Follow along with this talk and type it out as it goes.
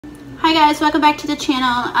Hi guys, welcome back to the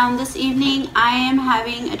channel. This evening I am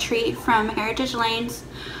having a treat from Heritage Lane's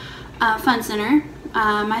Fun Center.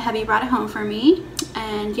 My hubby brought it home for me,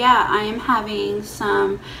 and yeah, I am having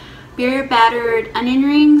some beer battered onion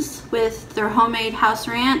rings with their homemade house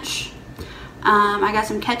ranch. I got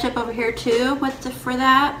some ketchup over here too for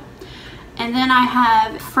that, and then I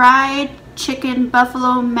have fried chicken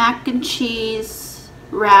buffalo mac and cheese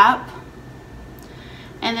wrap.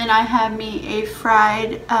 And then I have me a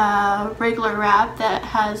fried regular wrap that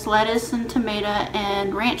has lettuce and tomato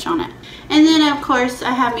and ranch on it. And then of course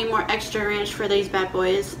I have me more extra ranch for these bad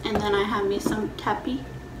boys. And then I have me some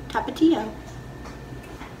tapatio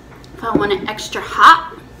if I want it extra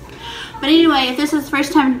hot. But anyway, if this is the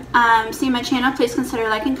first time seeing my channel, please consider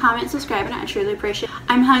liking, comment, subscribing. I truly appreciate it.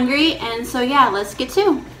 I'm hungry, and so yeah, let's get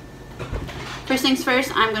to. First things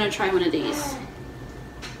first, I'm gonna try one of these.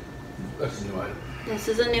 That's a new item. This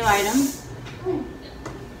is a new item.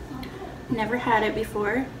 Never had it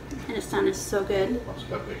before, and it sounded so good. Also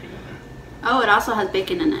got bacon in there. Oh, it also has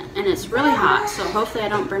bacon in it, and it's really hot, so hopefully I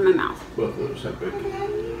don't burn my mouth. Both of those have bacon.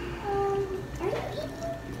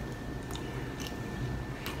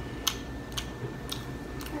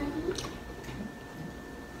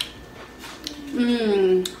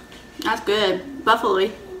 Mmm, that's good.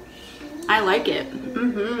 Buffalo-y. I like it.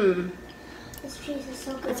 Mm-hmm. This cheese is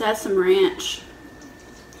so good. Let's add some ranch.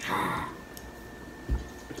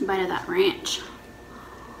 Bite of that ranch.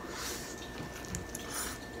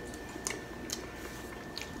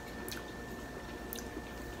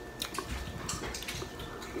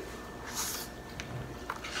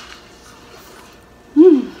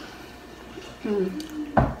 Mmm.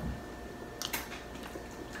 Mmm.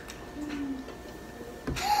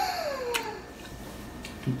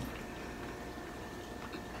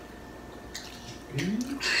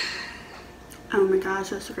 Oh my gosh,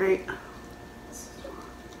 that's great.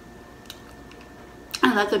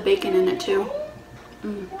 I love the bacon in it too.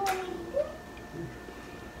 Mm.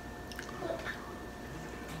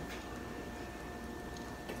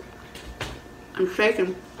 I'm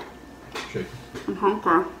shaking. Shaking. I'm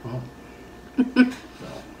hungry. Oh.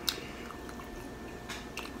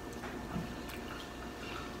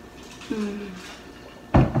 Mm.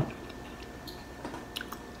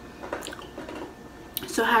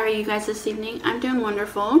 So how are you guys this evening? I'm doing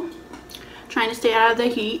wonderful. Trying to stay out of the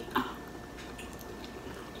heat.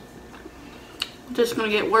 Just gonna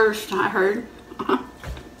get worse, I heard.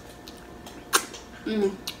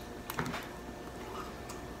 Mm.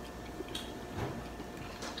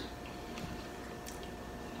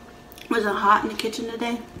 Was it hot in the kitchen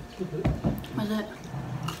today? Was it?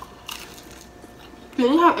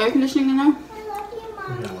 Did it have air conditioning in there? I love you,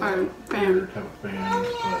 Mom. Or fan? Have a fan, Mommy,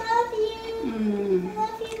 I love you. Mm. I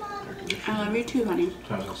love you, Mom. I love you too, honey.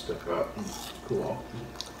 sometimes I'll step out and cool off.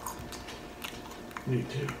 Me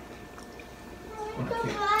too. I'm so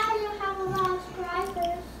glad you have a lot of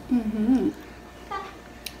subscribers. Mm-hmm.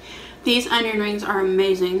 These onion rings are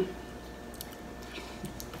amazing.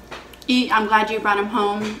 I'm glad you brought them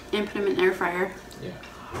home and put them in the air fryer. Yeah.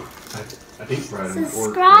 I deep fried them at work.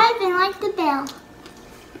 Subscribe and like the bell.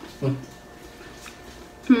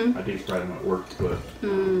 I deep fried them at work, but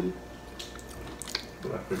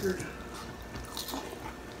I figured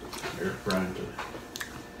air frying to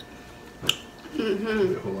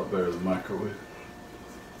be a whole lot better than microwave.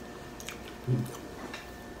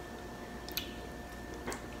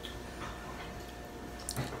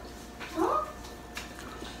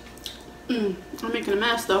 I'm making a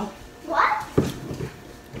mess though. What? Is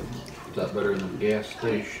that better than gas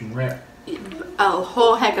station wrap? A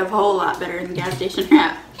whole heck of a whole lot better than gas station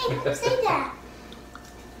wrap. Hey, don't say that.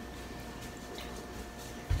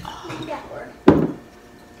 Oh, that word.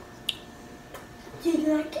 Do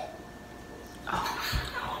you like it?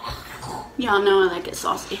 Y'all know I like it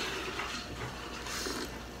saucy.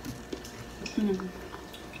 Mm.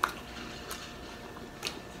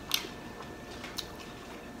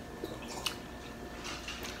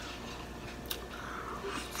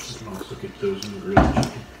 You can also get those in the grilled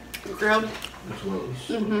chicken Grilled. as well as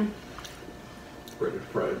breaded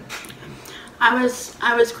fried. I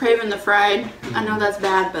was craving the fried. I know that's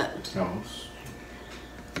bad, but No, it's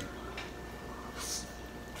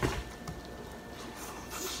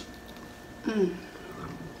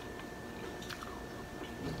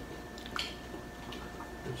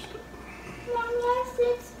good stuff. Mom,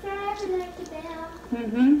 subscribe and like the bell.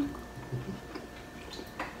 mm-hmm.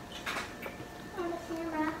 On the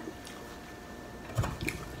camera.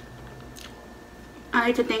 I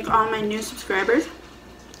like to thank all my new subscribers.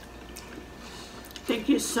 Thank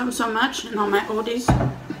you so much, and all my oldies.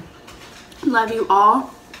 Love you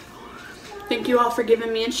all. Thank you all for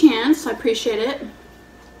giving me a chance. I appreciate it.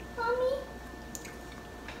 Mommy.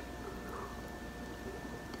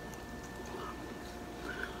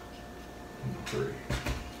 Three.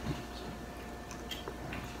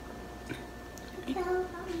 Tell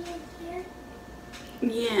Mommy is here.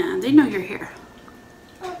 Yeah, they know you're here.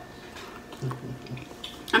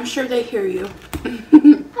 I'm sure they hear you. A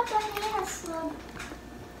banana slug.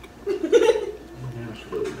 Banana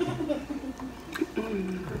slug.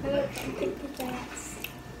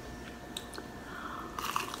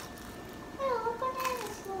 Oh, a banana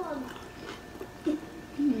slug.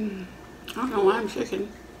 I don't know why I'm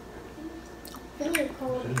shaking. Really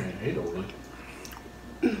cold. Said you ain't ate all that.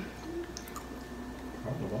 I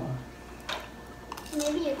don't know why.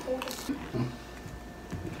 Maybe you're cold.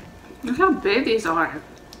 Look how big these are.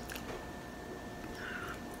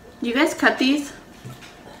 You guys cut these?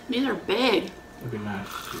 These are big. It'd be nice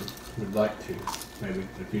to. We'd like to, maybe in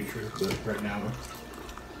the future, but right now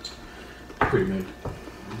we're pretty big.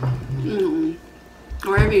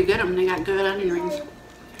 Wherever you get them, they got good onion rings.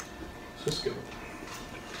 Cisco.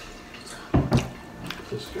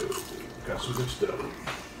 Cisco. Got some good stuff.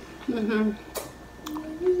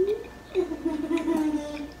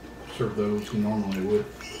 Serve those normally with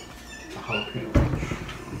a jalapeno ranch.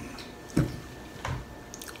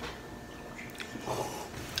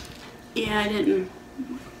 Yeah, I didn't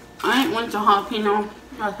want the jalapeno.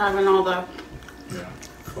 I was having all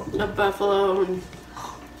the buffalo and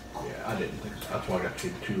Yeah, I didn't think so. That's why I got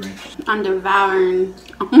you 2 ranches. I'm devouring.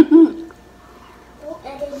 Don't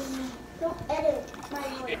edit me. Don't edit my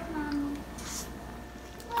voice. Mommy.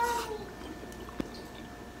 Mommy.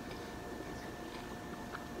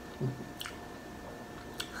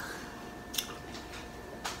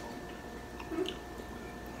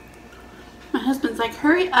 My husband's like,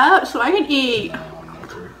 hurry up so I can eat. No, I'm not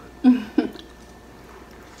hungry.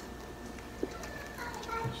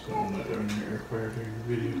 Just don't want that in your air fryer during the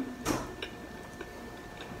video.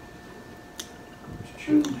 Just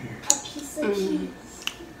chilling here. A piece of cheese.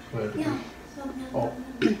 Glad to be Yeah. off.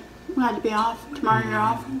 Glad to be off. Tomorrow you're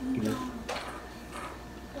off. Yeah.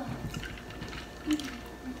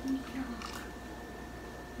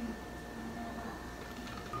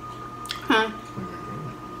 Huh?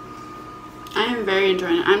 I am very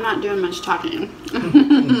enjoying it. I'm not doing much talking.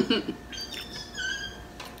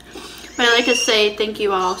 But I'd like to say thank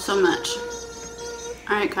you all so much.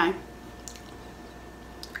 Alright, Kai.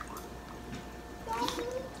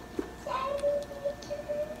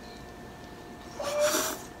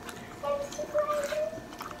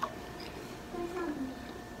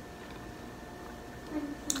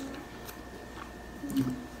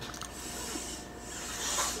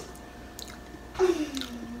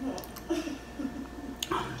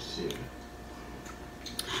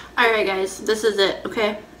 Alright guys, this is it,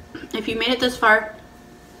 okay? If you made it this far,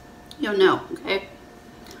 you'll know, okay?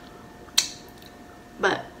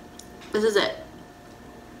 But this is it.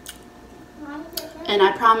 And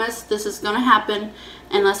I promise this is gonna happen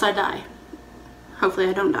unless I die. Hopefully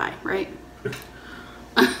I don't die, right?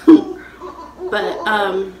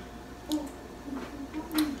 But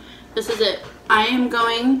this is it. I am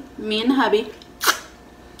going, me and the hubby,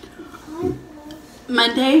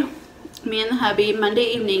 Monday, me and the hubby, Monday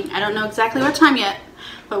evening. I don't know exactly what time yet,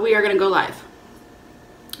 but we are going to go live.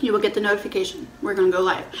 You will get the notification. We're going to go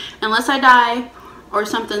live. Unless I die or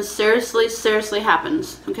something seriously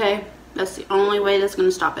happens, okay? That's the only way that's going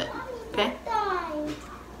to stop it, okay?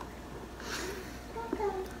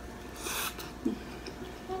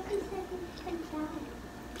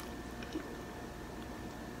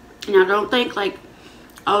 Now don't think like,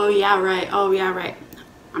 oh yeah, right, oh yeah, right.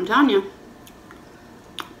 I'm telling you.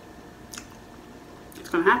 It's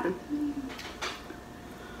gonna happen.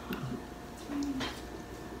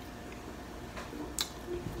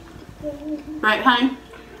 Right, honey?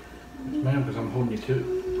 Yes, ma'am, because I'm holding you to it.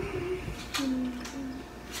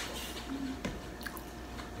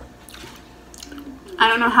 I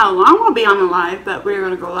don't know how long we'll be on the live, but we're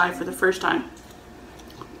gonna go live for the first time.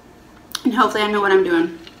 And hopefully I know what I'm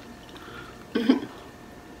doing.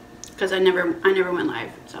 Because I never went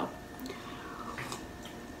live, so.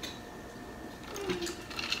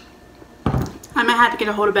 I might have to get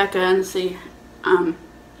a hold of Becca and see,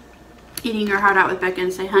 eating her heart out with Becca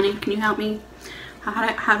and say, honey, can you help me?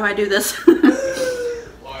 How do I do this?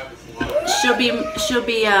 she'll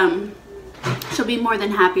be more than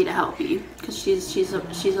happy to help me because she's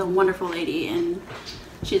a wonderful lady and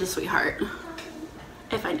she's a sweetheart.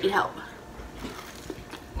 If I need help.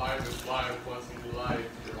 Live is live, once you live,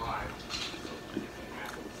 you're live.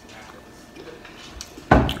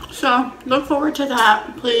 So look forward to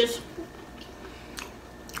that, please.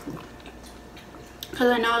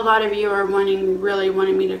 because I know a lot of you are really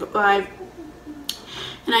wanting me to go live.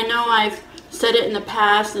 And I know I've said it in the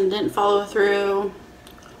past and didn't follow through,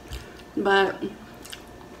 but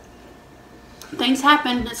things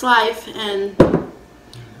happen. It's life. And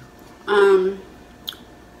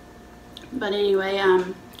but anyway,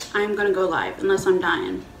 I'm gonna go live unless I'm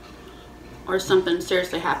dying or something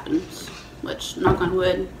seriously happens, which, knock on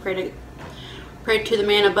wood, pray to the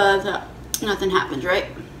man above that nothing happens, right?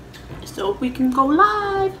 So we can go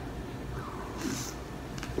live.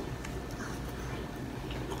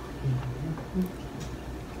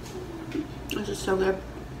 This is so good.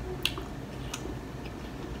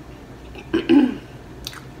 Did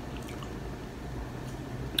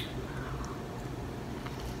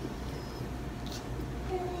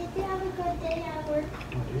you have a good day at work?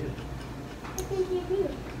 I did. What did you do?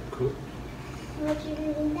 Cool. What did you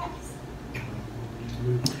do next?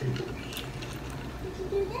 Move tables. Did you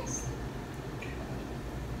do this?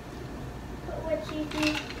 But what did you do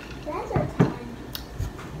the other time?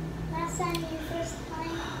 Last time first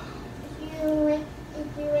time, if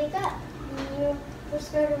you wake up and you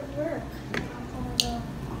first go to work.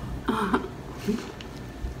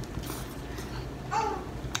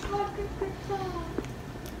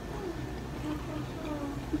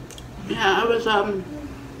 Yeah,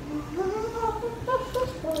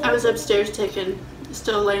 I was upstairs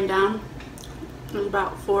still laying down. It was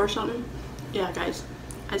about 4 or something. Yeah, guys,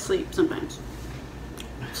 I sleep sometimes.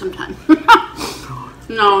 Sometimes.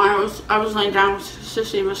 No, I was laying down.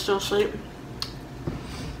 Sissy was still asleep.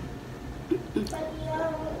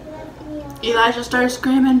 Elijah started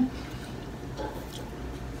screaming,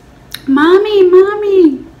 "Mommy,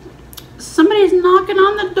 Mommy, somebody's knocking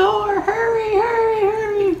on the door. Hurry, hurry,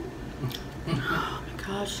 hurry." Oh my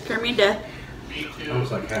gosh, scared me to death. Me too. I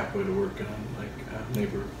was like halfway to work and I'm like,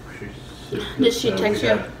 neighbor, she's sick. Did she text we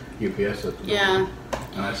you? had UPS at the Yeah. moment.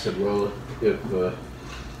 And I said, well,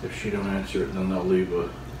 if she don't answer it, then they'll leave a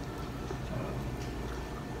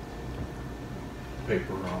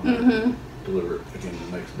paper on it, Mm-hmm. deliver it again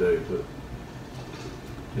the next day. But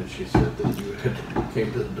then she said that you had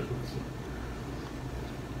came to the door.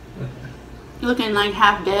 Looking like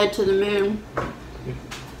half dead to the moon.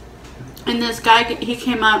 And this guy, he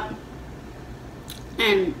came up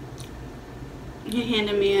and he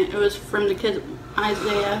handed me it. It was from the kid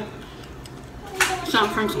Isaiah,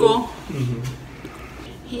 something from school. Mm-hmm.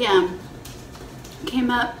 He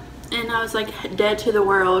came up and I was like dead to the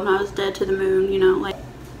world, and I was dead to the moon, you know, like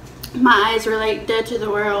my eyes were like dead to the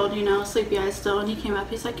world, you know, sleepy eyes still. And he came up,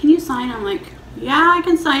 he's like, "Can you sign?" I'm like, "Yeah, I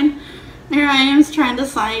can sign." Here I am trying to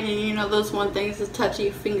sign, and you know those one things, the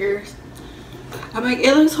touchy fingers. I'm like,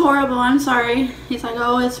 "It looks horrible, I'm sorry." He's like,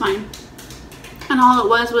 "Oh, it's fine." And all it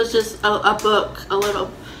was just a book, a little,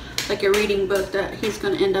 like a reading book that he's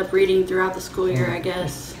going to end up reading throughout the school year, I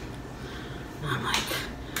guess. I'm like,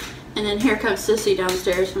 and then here comes Sissy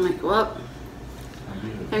downstairs. I'm like, well,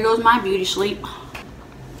 there goes my beauty sleep.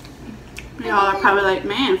 Y'all are probably like,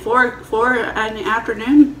 "Man, 4 in the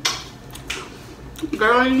afternoon?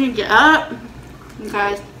 Girl, you need to get up." You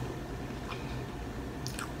guys,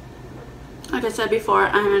 like I said before,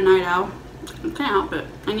 I'm a night owl. I can't help it.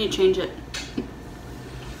 I need to change it. We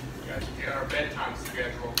gotta get our bedtime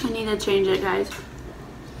schedule. I need to change it, guys.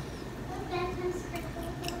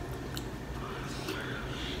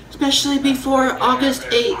 Especially before August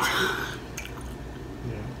 8th.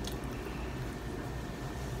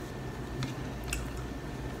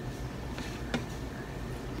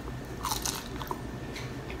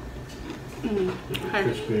 Okay.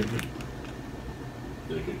 Crispy.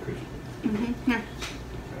 Did it get crispy? Here.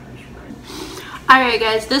 Alright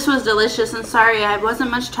guys, this was delicious, and sorry I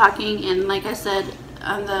wasn't much talking, and like I said,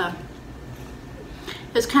 it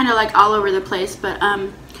was kind of like all over the place, but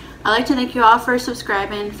I'd like to thank you all for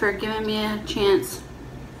subscribing, for giving me a chance,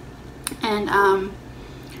 and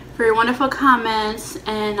for your wonderful comments.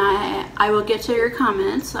 And I will get to your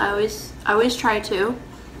comments. I always try to.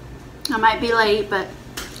 I might be late, but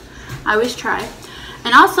I always try.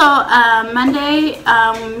 And also Monday,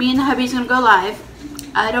 me and the hubby's gonna go live.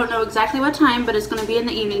 I don't know exactly what time, but it's gonna be in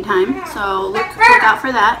the evening time, so look out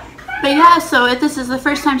for that. But yeah, so if this is the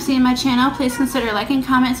first time seeing my channel, please consider liking,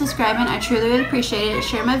 comment, subscribing. I truly would appreciate it.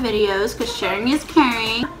 Share my videos, because sharing is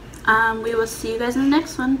caring. We will see you guys in the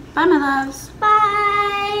next one. Bye, my loves. Bye.